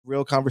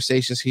real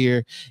conversations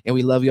here, and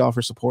we love y'all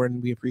for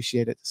supporting. We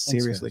appreciate it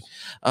seriously.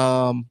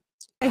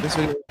 This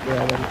video,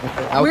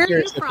 where are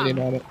you from?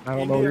 I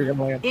don't know where you're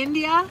gonna land.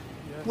 India?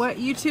 Yes. What,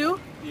 you too?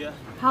 Yeah.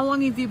 How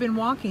long have you been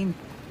walking?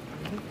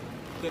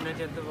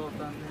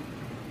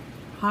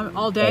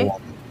 All day?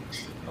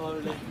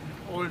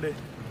 All day.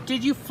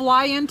 Did you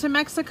fly into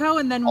Mexico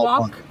and then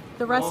walk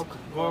the rest?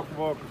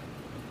 Walk.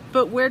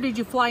 But where did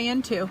you fly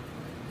into?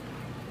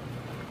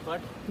 What?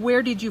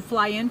 Where did you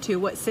fly into?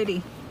 What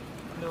city?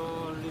 No,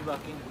 only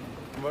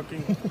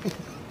walking.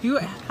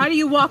 How do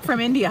you walk from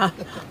India?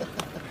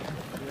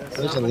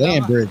 There's a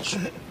land bridge.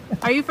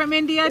 Are you from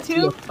India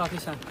too?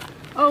 Pakistan.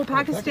 Oh,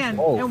 Pakistan.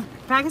 Oh.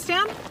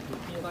 Pakistan?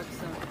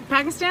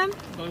 Pakistan?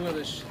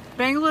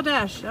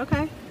 Bangladesh.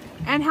 Okay.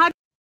 And how?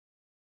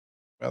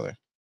 Brother.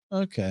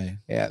 Okay.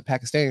 Yeah,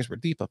 Pakistanis were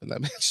deep up in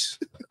that bitch.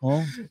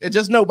 Well, and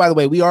just note, by the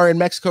way, we are in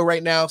Mexico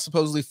right now,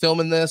 supposedly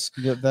filming this.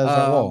 Yeah, that's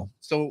a wall.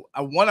 So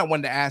I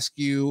wanted to ask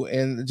you,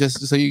 and just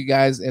so you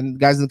guys in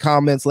the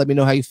comments, let me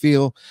know how you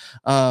feel.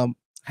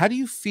 How do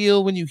you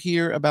feel when you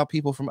hear about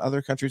people from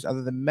other countries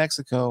other than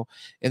Mexico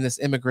in this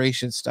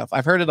immigration stuff?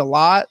 I've heard it a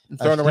lot and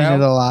thrown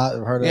around. It a lot.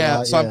 I've heard it a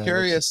lot. So I'm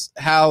curious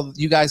how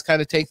you guys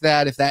kind of take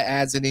that, if that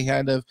adds any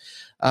kind of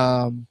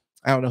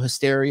I don't know,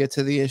 hysteria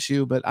to the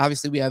issue. But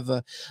obviously we have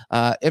a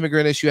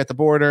immigrant issue at the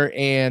border,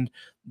 and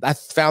I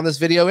found this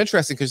video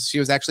interesting because she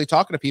was actually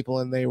talking to people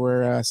and they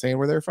were saying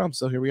where they're from.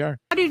 So here we are.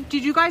 Did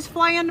you guys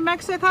fly into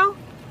Mexico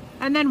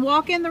and then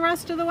walk in the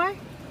rest of the way?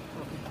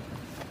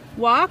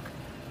 Walk?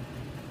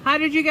 How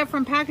did you get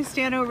from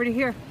Pakistan over to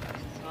here?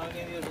 Oh.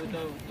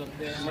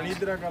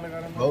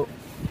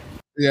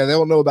 Yeah, they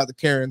don't know about the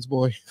Karens,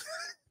 boy.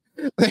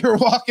 They were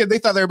walking. They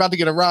thought they were about to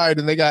get a ride,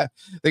 and they got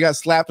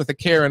slapped with a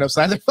Karen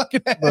upside their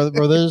fucking head.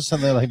 Bro, there's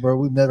something like, bro,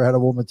 we've never had a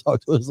woman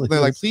talk to us like they're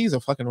this. like, please, a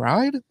fucking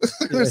ride.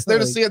 They're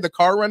just seeing the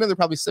car running. They're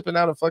probably sipping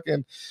out of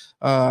fucking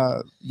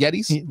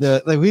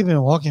Yetis. Like, we've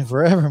been walking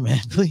forever,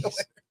 man. Please.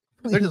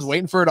 They're just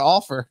waiting for her to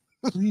offer.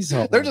 Please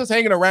help. They're just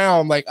hanging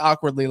around like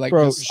awkwardly, like,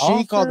 bro.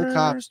 She Called the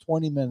cops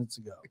 20 minutes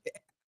ago.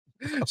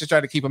 Just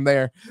trying to keep them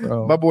there.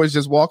 Bro. My boy's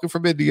just walking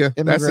from India.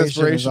 That's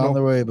inspirational. On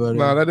the way, buddy.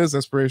 No, that is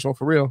inspirational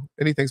for real.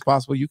 Anything's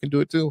possible. You can do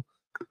it too.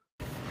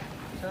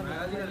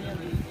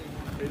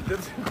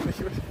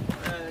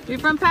 You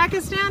from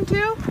Pakistan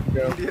too?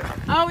 Yeah.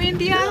 Oh,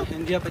 India?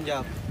 India,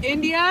 Punjab.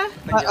 India?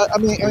 I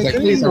mean,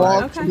 can you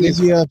walk from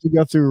India to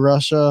go through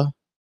Russia?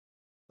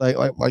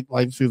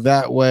 Like through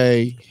that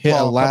way, hit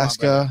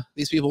Alaska. On,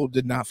 these people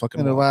did not fucking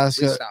in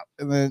Alaska,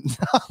 and then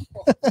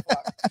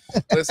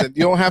listen.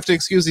 You don't have to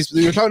excuse these.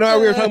 We were talking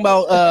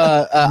about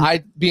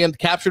I being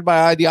captured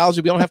by ideology.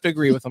 We don't have to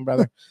agree with them,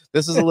 brother.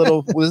 This is a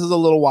little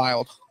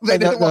wild. No,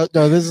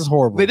 this is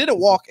horrible. They didn't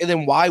walk, and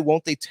then why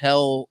won't they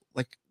tell?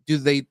 Like, do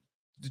they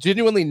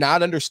genuinely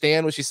not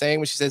understand what she's saying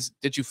when she says,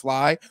 "Did you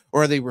fly?"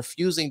 Or are they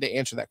refusing to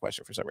answer that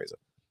question for some reason?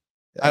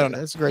 I don't know.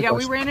 That's a great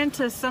question. We ran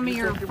into some of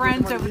your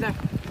friends over there.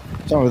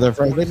 Some of their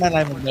friends. They might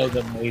not even know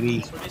them,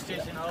 maybe.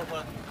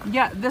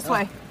 Yeah, this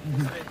way.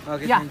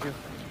 Okay, yeah, thank you.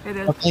 it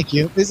is. Oh, thank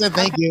you. They said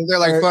thank you. They're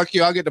like, fuck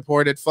you, I'll get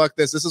deported. Fuck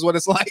this. This is what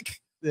it's like.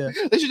 Yeah.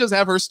 They should just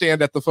have her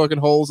stand at the fucking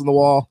holes in the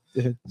wall.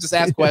 Yeah. Just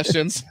ask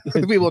questions.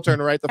 The people will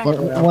turn right the fuck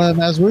around. One of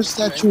them asks, where's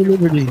Statue of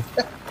Liberty?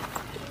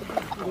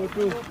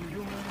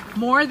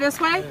 More this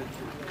way?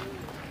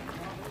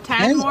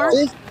 10 more?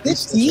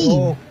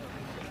 15.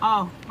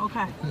 Oh,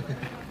 okay.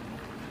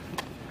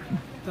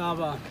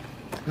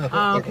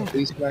 Oh,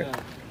 okay.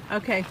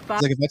 Okay,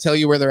 fine. Like, if I tell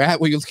you where they're at,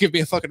 will you give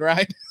me a fucking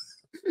ride?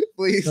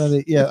 Please.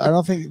 Yeah, I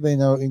don't think they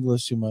know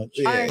English too much.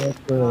 Yeah.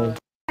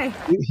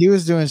 He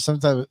was doing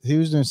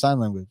sign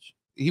language.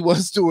 He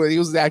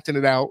was acting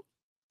it out.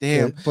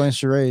 Damn. Yeah, playing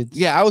charades.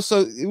 Yeah,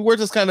 we're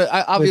just kind of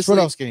obviously.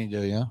 What else can you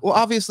do? Yeah. Well,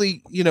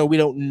 obviously, we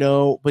don't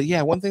know, but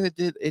yeah, one thing that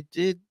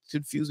did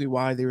confuse me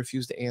why they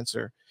refused to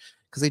answer,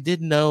 because they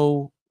did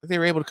know they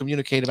were able to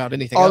communicate about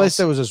anything. All else. they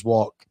said was just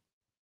walk.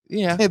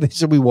 Yeah, they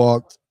said we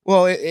walked.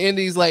 Well,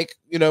 Andy's like,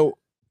 we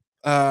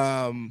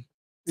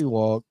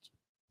walked.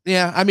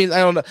 Yeah, I mean, I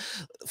don't know.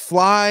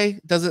 Fly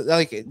doesn't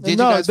like. Did you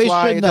guys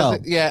fly?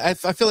 Yeah,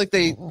 I feel like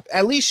they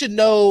at least should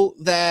know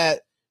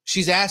that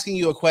she's asking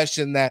you a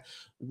question that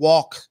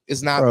walk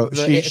is not. Bro,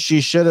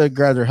 she should have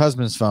grabbed her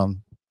husband's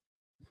phone.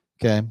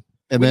 Okay,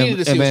 and needed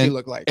to see what she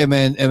looked like, and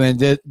then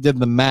did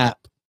the map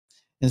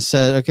and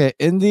said, okay,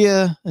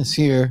 India is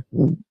here.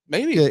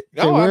 Maybe okay,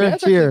 we're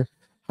here.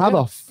 How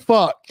the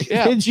fuck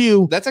did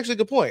you? That's actually a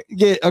good point.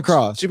 Get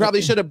across. She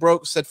probably should have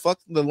said fuck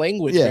the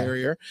language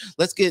barrier.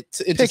 Let's get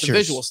into some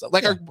visual stuff.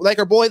 Like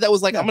our boy that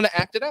was like, I'm gonna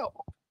act it out.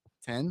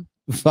 10,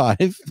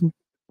 5.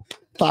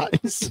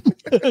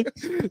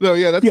 No,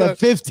 yeah,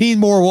 that's 15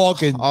 more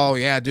walking. Oh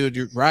yeah, dude,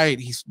 you're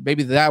right.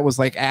 Maybe that was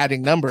like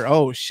adding number.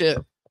 Oh shit.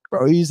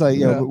 Bro, he's like,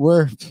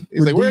 we're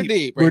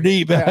deep. We're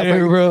deep out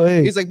here, bro.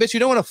 Hey. He's like, bitch, you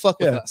don't want to fuck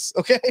with us,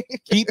 okay?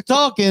 Keep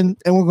talking,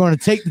 and we're going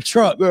to take the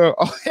truck.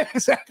 Oh, yeah,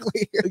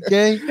 exactly.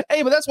 Okay.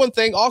 Hey, but that's one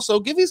thing.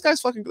 Also, give these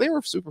guys they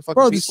were super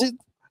fucking people.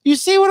 You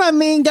see what I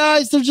mean,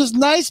 guys? They're just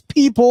nice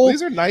people.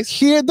 These are nice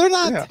here. They're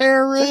not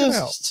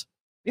terrorists.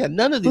 Yeah,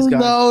 none of these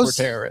guys were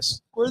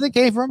terrorists. where they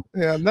came from.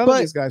 Yeah, none But of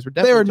these guys were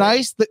They definitely were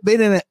nice. They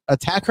didn't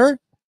attack her.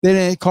 They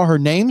didn't call her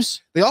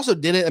names. They also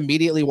didn't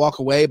immediately walk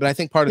away, but I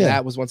think part of Yeah.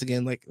 that was once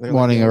again like they're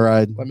Wanting like, a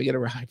ride. Let me get a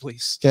ride,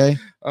 please. Okay.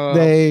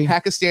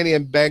 Pakistani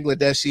and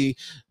Bangladeshi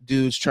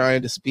dudes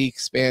trying to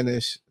speak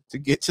Spanish to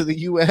get to the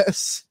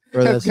U.S.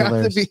 Bro, have that's got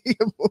hilarious. to be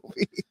a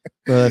movie.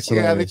 Bro, that's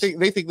Yeah, hilarious.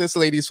 they think this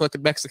lady's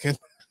fucking Mexican.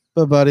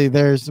 But buddy,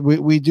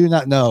 we do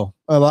not know.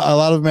 A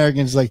lot of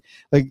Americans they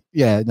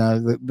don't know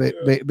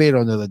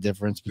the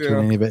difference between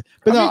any of it.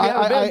 But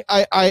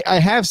I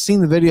have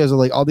seen the videos of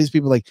like all these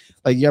people like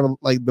you have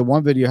like the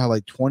one video how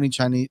like 20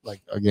 Chinese,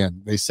 like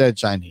again they said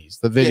Chinese,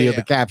 the video,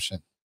 the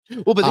caption.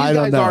 Well, but these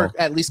guys are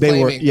at least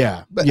claiming.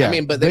 But I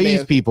mean, but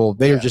these people,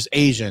 they are just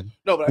Asian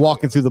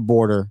walking through the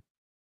border,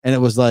 and it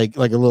was like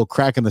a little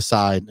crack in the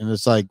side, and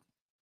it's like,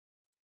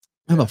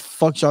 how the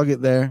fuck y'all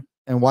get there,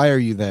 and why are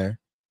you there?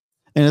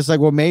 And it's like,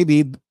 well,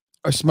 maybe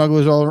our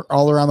smugglers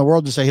all around the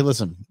world just say, hey,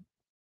 listen,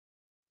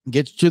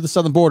 get to the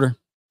southern border,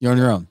 you're on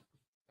your own.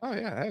 Oh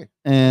yeah, hey,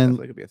 and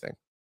that could be a thing.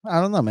 I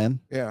don't know,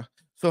 man. Yeah.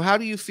 So how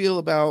do you feel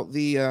about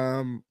the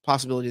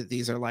possibility that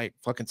these are like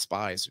fucking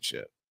spies and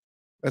shit?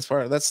 That's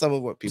some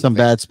of what people. Some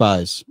bad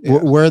spies. Yeah.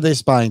 Where are they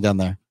spying down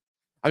there?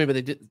 I mean, but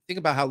they did think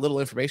about how little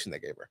information they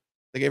gave her.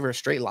 They gave her a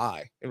straight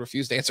lie and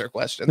refused to answer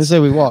questions. They say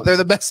we walk. They're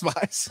the best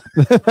spies.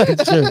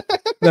 That's true.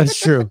 That's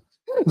true.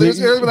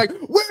 They're like,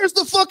 where's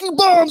the fucking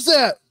bombs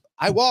at?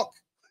 I walk.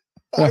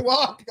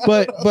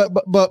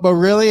 But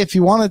really, if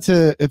you wanted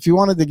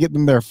to get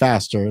them there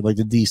faster, like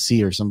the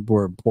DC or some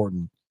more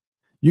important,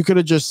 you could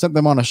have just sent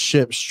them on a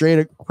ship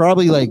straight,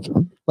 probably like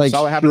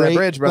saw what happened to that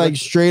bridge, brother. Like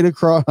straight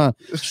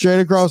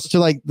across to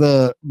like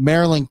the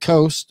Maryland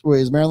coast.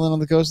 Wait, is Maryland on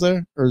the coast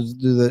there, or is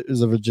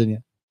it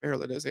Virginia?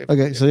 Maryland is.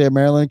 Okay, so yeah,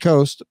 Maryland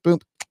coast. Boom,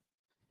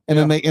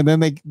 and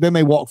then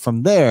they walk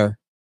from there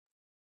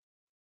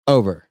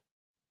over.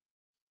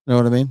 Know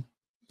what I mean?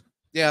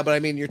 Yeah, but I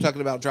mean, you're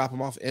talking about drop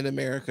them off in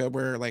America,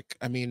 where like,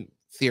 I mean,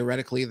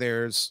 theoretically,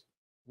 there's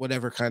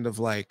whatever kind of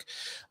like,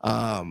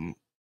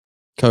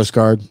 Coast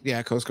Guard.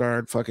 Yeah, Coast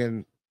Guard.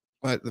 Fucking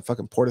what? The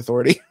fucking Port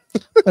Authority.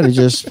 But he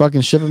just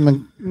fucking ship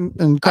them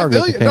in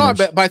cargo. No,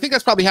 but I think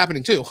that's probably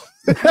happening too.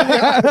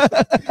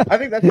 I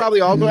think that's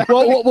probably all.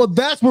 Well,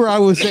 that's where I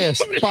would say a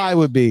spy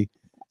would be.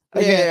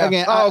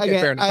 Again,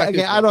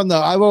 I don't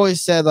know. I've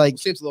always said like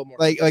seems a little more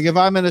like if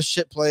I'm in a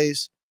shit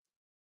place,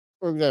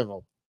 for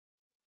example,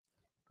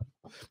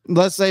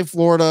 let's say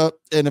Florida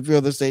and a few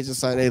other states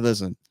decide, hey,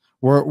 listen,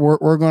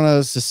 we're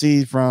gonna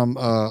secede from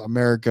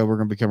America. We're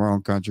gonna become our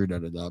own country.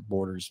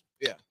 Borders.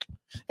 Yeah.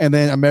 And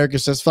then America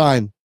says,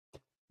 fine.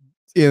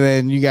 And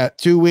then you got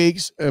 2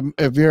 weeks.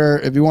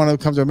 If you want to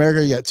come to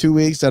America, you got 2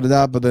 weeks.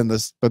 But then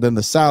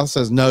the South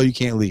says no, you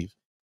can't leave.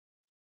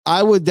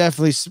 I would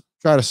definitely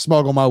try to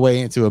smuggle my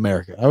way into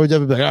America. I would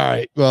definitely be like, all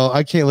right, well,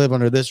 I can't live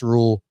under this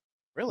rule.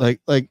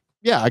 Really?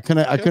 Yeah, I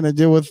couldn't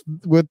deal with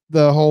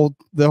the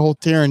whole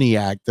tyranny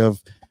act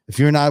of if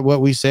you're not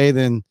what we say,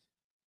 then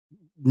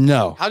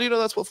no. How do you know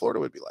that's what Florida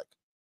would be like?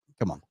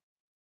 Come on.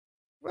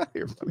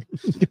 You're funny.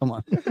 Come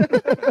on.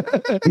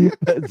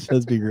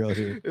 Let's be real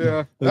here.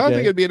 Yeah. Okay. I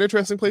think it'd be an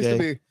interesting place to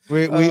be.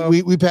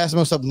 We pass the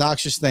most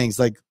obnoxious things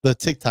like the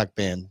TikTok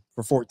ban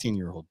for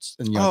 14-year-olds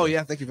and younger. Oh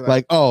yeah, thank you for that.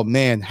 Like, oh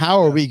man,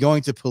 how are we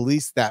going to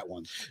police that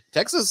one?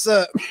 Texas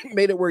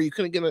made it where you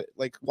couldn't get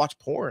watch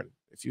porn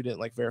if you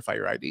didn't verify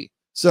your ID.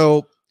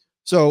 So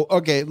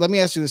okay, let me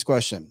ask you this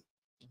question.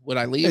 Would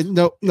I leave?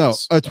 No.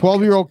 A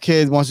 12-year-old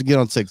kid wants to get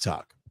on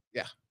TikTok.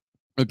 Yeah.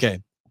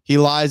 Okay. He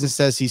lies and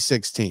says he's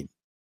 16.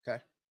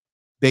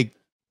 He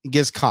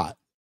gets caught.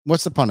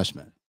 What's the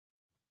punishment?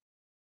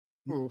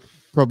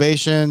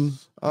 Probation,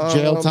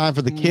 jail time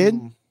for the kid.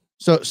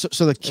 So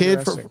the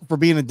kid for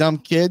being a dumb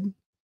kid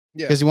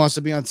because he wants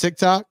to be on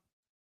TikTok,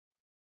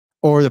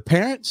 or the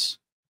parents?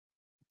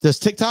 Does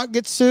TikTok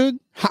get sued?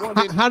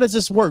 How does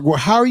this work?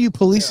 How are you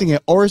policing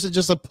it, or is it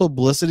just a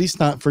publicity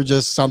stunt for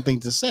just something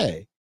to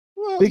say?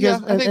 Well,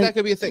 because I think that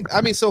could be a thing. I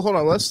mean, so hold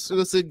on. Let's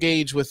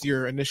engage with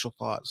your initial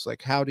thoughts.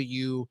 Like, how do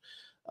you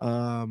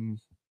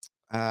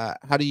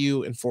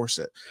enforce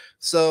it?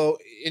 So,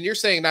 and you're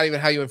saying not even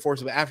how you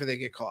enforce it, but after they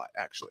get caught,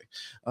 actually,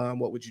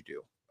 what would you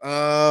do?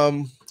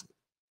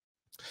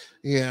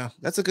 Yeah,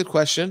 that's a good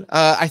question.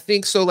 I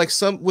think so. Like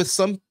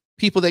some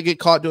people that get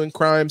caught doing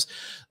crimes,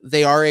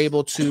 they are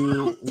able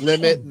to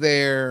limit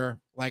their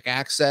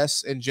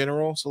access in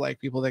general. So like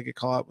people that get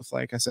caught with,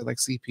 like I said, like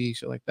CP,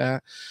 shit like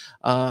that,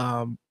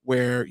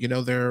 where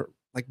they're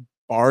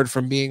barred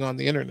from being on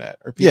the internet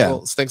or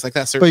people, things like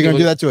that. But you're gonna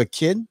do that to a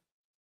kid?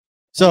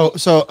 So a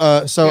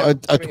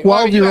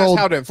 12-year-old,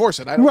 how to enforce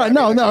it? I know.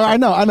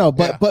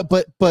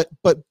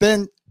 But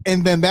then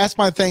that's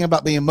my thing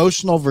about the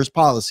emotional versus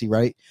policy,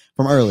 right?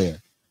 From earlier,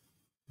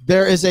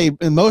 there is a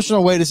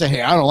emotional way to say,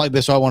 hey, I don't like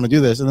this, so I want to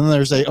do this, and then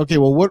there's okay,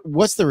 well,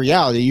 what's the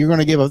reality? You're going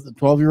to give a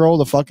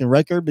 12-year-old a fucking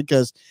record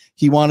because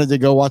he wanted to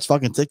go watch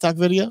fucking TikTok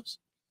videos,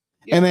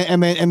 and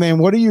then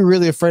what are you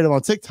really afraid of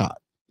on TikTok?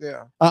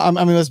 Yeah, I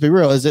mean, let's be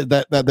real. Is it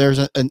that there's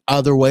an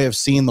other way of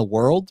seeing the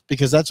world?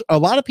 Because that's a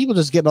lot of people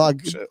just get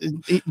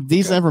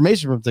decent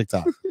information from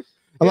TikTok.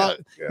 A lot.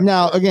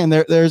 Now, again,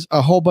 there's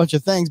a whole bunch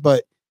of things,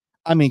 but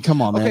I mean,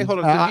 come on, man. Okay, hold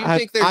on. Do you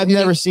think there's I've any,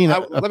 never seen a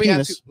let me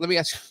penis. let me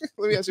ask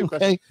you a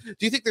question. Do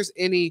you think there's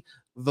any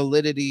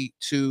validity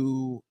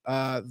to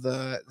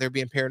there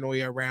being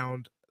paranoia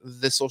around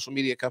this social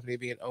media company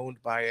being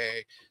owned by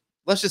a,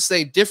 let's just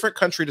say, different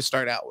country to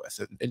start out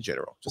with in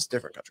general, just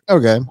different country?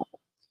 Okay.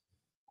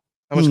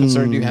 How much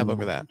concern do you have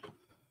over that?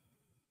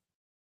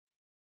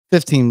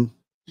 15.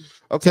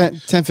 Okay.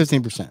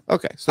 10-15%.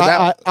 Okay. So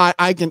that,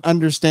 I can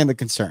understand the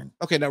concern.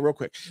 okay, now real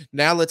quick.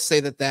 Now let's say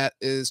that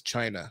is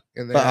China.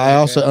 But I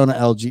also own an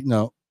LG.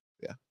 No.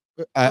 Yeah.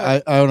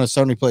 I own a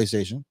Sony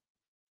PlayStation.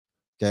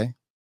 Okay.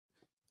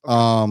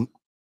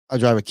 I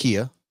drive a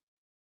Kia.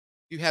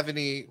 Do you have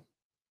any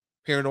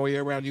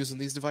paranoia around using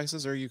these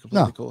devices, or are you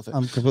completely cool with it?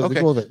 I'm completely Okay,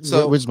 cool with it.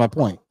 so- which is my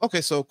point.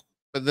 Okay, so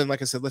but then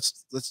like I said,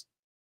 let's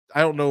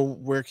I don't know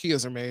where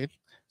Kias are made.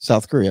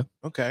 South Korea.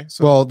 Okay.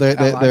 So Well,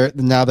 they're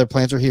now their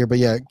plants are here, but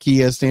yeah,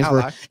 Kia stands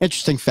for,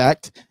 interesting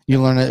fact.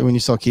 You learn it when you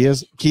saw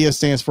Kias. Kia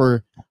stands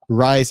for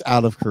rise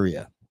out of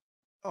Korea.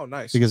 Oh,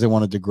 nice. Because they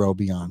wanted to grow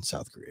beyond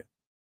South Korea.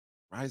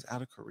 Rise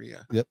out of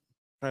Korea. Yep.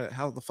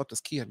 How the fuck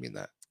does Kia mean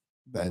that?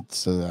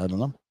 That's I don't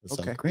know. That's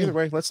Okay. South Korea. Either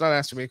way, let's not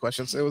ask too many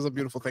questions. It was a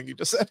beautiful thing you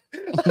just said.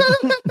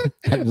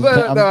 I'm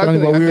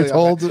telling you what we were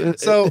told.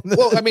 So,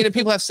 well, I mean, and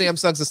people have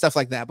Samsungs and stuff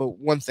like that. But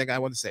one thing I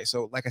want to say,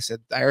 so like I said,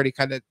 I already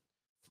kind of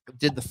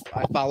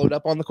I followed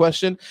up on the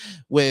question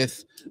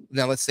with,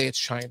 now let's say it's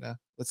China,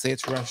 let's say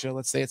it's Russia,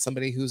 let's say it's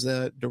somebody who's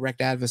a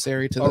direct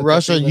adversary to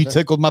Russia. You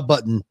tickled my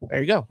button.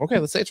 There you go. Okay,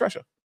 let's say it's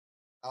Russia.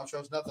 I don't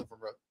trust nothing from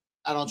Russia.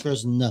 I don't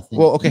trust nothing.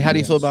 Well, okay, how do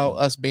you feel about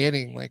us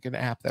banning like an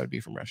app that would be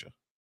from Russia?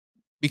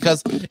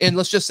 Because, and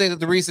let's just say that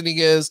the reasoning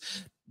is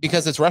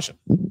because it's Russian.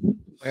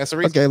 That's the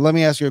reason. Okay, let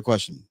me ask you a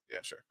question. Yeah,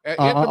 sure.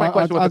 Answer my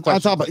question with the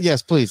question. On top of,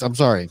 yes, please. I'm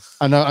sorry.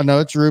 I know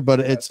it's rude, but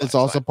it's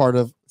also part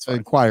of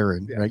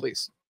inquiring, Yeah, right?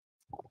 please.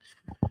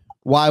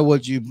 Why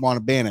would you want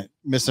to ban it?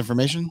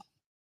 Misinformation?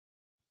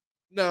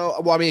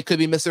 No, well, I mean, it could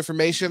be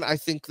misinformation. I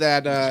think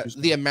that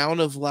the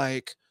amount of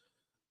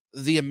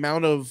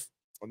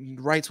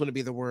rights wouldn't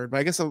be the word, but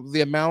I guess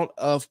the amount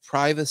of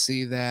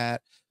privacy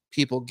that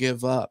people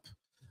give up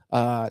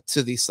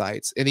to these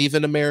sites, and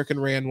even American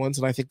ran ones,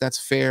 and I think that's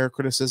fair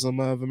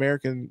criticism of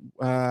American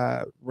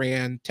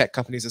ran tech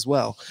companies as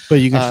well.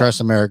 But you can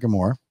trust America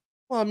more.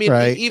 Well, I mean,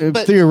 right?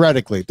 But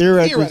theoretically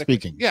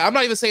speaking. Yeah, I'm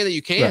not even saying that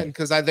you can,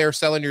 because they're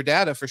selling your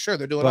data for sure.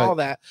 They're doing all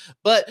that,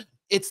 but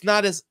it's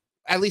not as,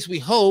 at least we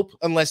hope,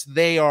 unless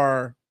they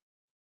are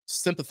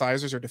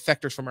sympathizers or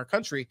defectors from our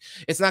country,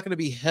 it's not going to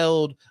be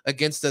held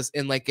against us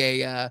in like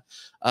a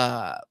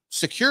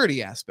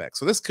security aspect.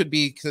 So this could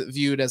be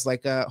viewed as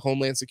like a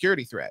homeland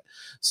security threat.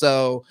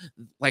 So,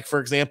 like, for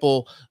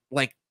example,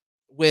 like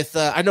with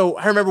I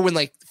remember when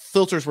like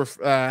filters were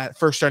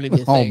first starting to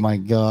be a thing. Oh my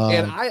god.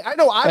 And I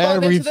know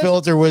every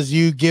filter was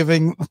you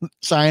giving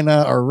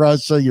China or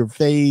Russia your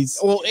face.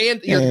 Well,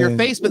 and your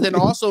face, but then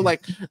also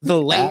like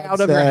the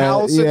layout of your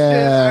house. And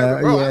yeah,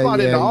 shit. I bought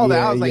into all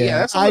that. I was like, yeah,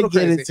 that's a little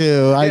crazy.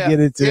 I get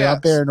it too. I'm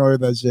paranoid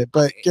about shit.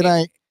 But can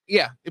I?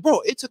 Yeah,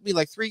 bro, it took me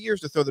like 3 years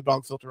to throw the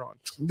dog filter on.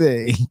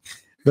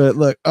 But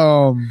look,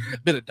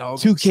 bit of dog.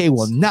 2K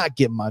will not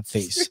get my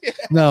face.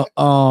 No,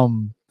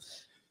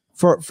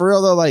 for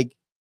real though, like,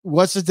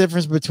 what's the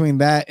difference between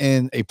that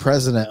and a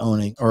president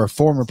owning, or a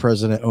former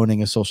president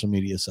owning, a social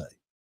media site?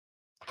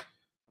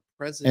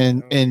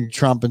 President and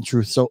Trump and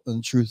Truth Social.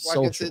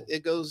 I guess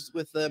it goes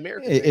with the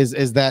American.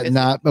 Is that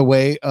not a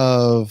way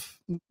of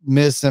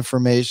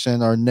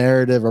misinformation or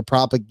narrative or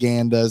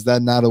propaganda? Is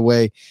that not a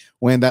way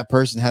when that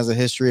person has a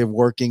history of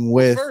working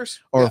with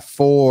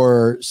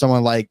for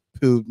someone like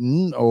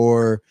Putin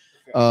or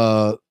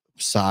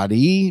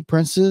Saudi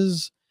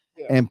princes?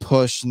 And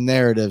push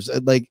narratives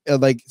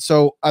like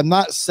so I'm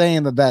not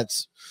saying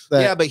that's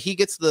that, but you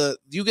get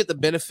the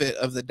benefit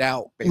of the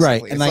doubt, basically.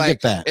 Right? And I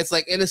get that. It's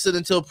like innocent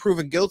until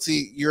proven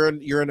guilty. You're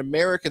an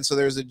American, so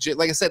there's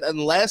like I said,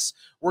 unless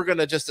we're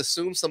gonna just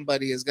assume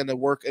somebody is gonna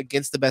work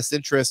against the best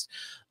interest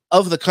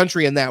of the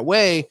country in that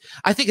way,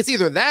 I think it's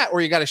either that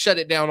or you got to shut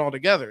it down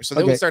altogether. So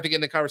then we start to get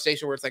in a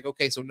conversation where it's like,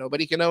 okay, so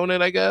nobody can own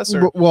it, I guess,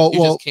 or you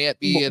just can't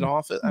be in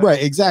office,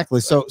 right? Exactly.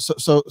 So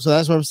that's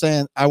what I'm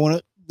saying. I want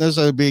to. This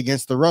would be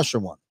against the Russia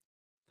one,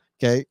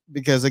 okay?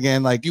 Because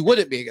again, like, you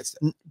wouldn't be against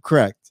it,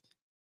 correct?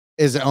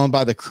 Is it owned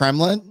by the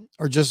Kremlin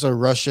or just a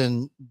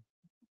Russian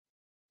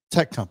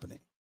tech company?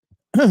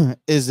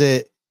 Is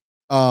it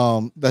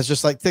that's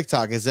just like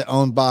TikTok? Is it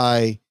owned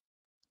by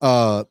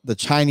the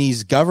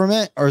Chinese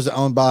government, or is it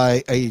owned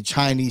by a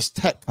Chinese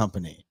tech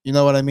company? You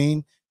know what I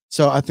mean?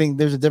 So I think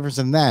there's a difference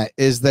in that.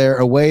 Is there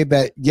a way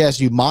that,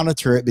 yes, you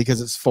monitor it because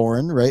it's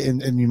foreign, right?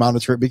 And you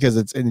monitor it because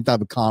it's any type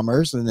of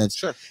commerce, and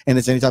it's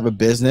any type of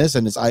business,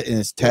 and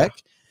it's tech.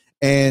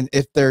 Yeah. And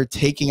if they're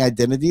taking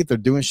identity, if they're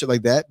doing shit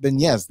like that, then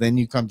yes, then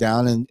you come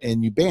down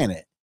and you ban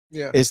it.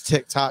 Yeah. Is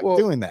TikTok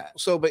doing that?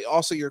 So, but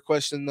also your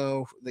question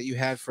though that you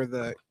had for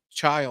the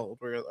child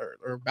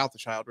or about the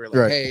child, where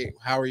like, hey,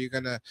 how are you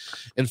going to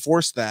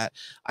enforce that?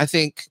 I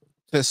think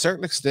to a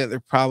certain extent, there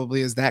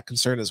probably is that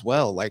concern as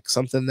well. Like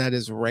something that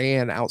is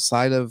ran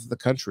outside of the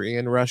country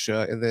in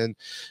Russia and then,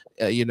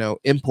 you know,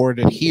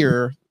 imported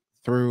here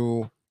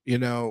through, you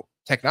know,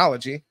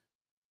 technology.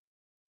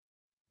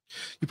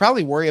 You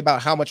probably worry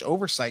about how much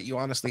oversight you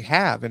honestly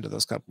have into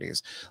those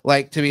companies.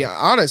 Like, to be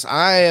honest,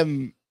 I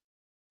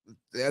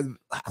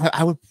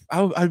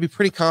would be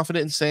pretty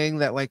confident in saying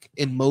that, like,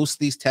 in most of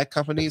these tech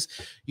companies,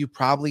 you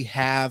probably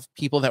have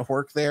people that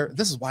work there.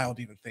 This is wild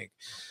to even think,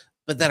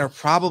 but that are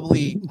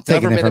probably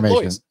Taking government information.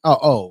 employees.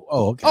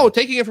 Okay. Oh,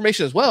 taking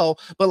information as well,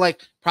 but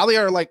like probably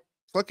are like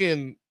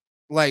fucking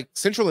like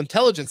central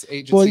intelligence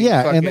agency. Well,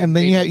 yeah, fucking and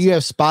then agents. you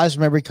have spies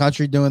from every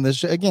country doing this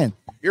shit. Again.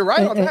 You're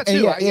right on that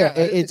too. Yeah,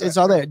 it's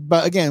all there.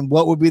 But again,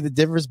 what would be the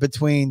difference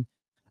between,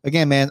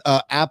 again, man,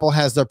 Apple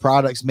has their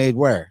products made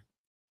where?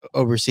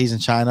 Overseas in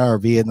China or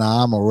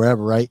Vietnam or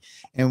wherever, right?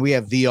 And we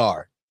have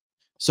VR.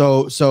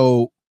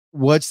 So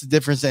what's the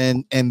difference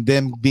in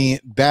them being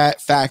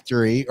that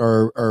factory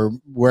or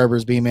wherever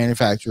it's being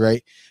manufactured,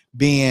 right?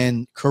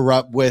 Being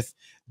corrupt with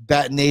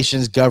that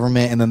nation's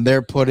government, and then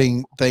they're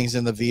putting things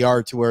in the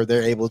VR to where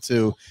they're able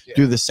to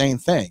do the same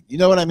thing. You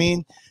know what I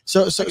mean?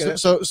 So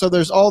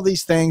there's all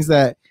these things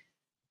that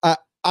I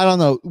don't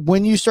know.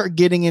 When you start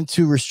getting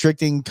into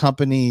restricting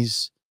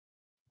companies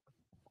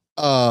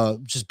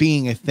just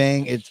being a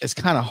thing, it's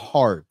kind of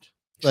hard.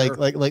 Sure.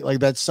 Like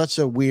that's such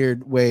a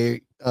weird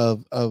way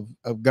of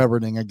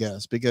governing, I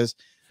guess, because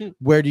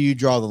where do you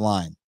draw the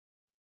line?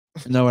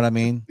 You know what I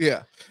mean?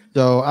 Yeah.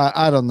 So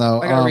I don't know.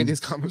 I gotta read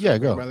these comments. Yeah,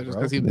 go. Brother, just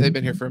because they've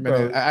been here for a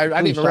minute. Bro, I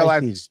didn't even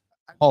realize.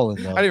 I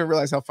didn't even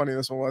realize how funny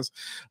this one was.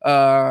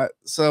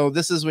 So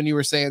this is when you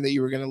were saying that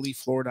you were going to leave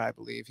Florida, I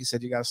believe. He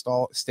said you got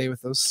to stay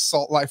with those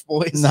Salt Life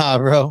boys. Nah,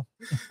 bro.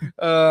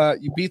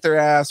 You beat their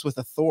ass with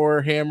a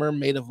Thor hammer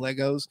made of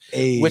Legos,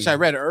 which I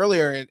read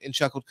earlier and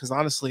chuckled because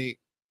honestly,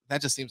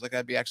 that just seems like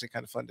that'd be actually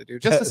kind of fun to do,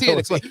 just to see it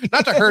explode.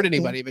 Not to hurt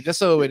anybody, but just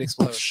so it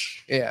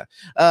explodes. Yeah.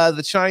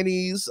 The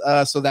Chinese,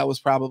 so that was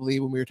probably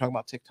when we were talking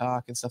about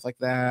TikTok and stuff like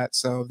that.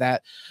 So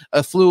that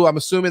flew, I'm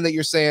assuming that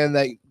you're saying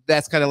that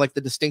that's kind of like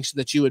the distinction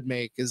that you would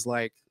make is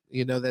like,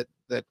 you know, that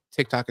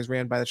TikTok is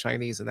ran by the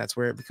Chinese and that's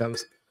where it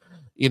becomes,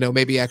 you know,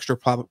 maybe extra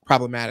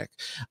problematic.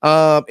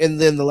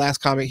 And then the last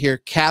comment here,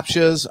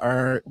 CAPTCHAs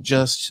are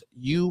just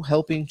you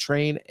helping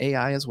train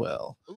AI as well.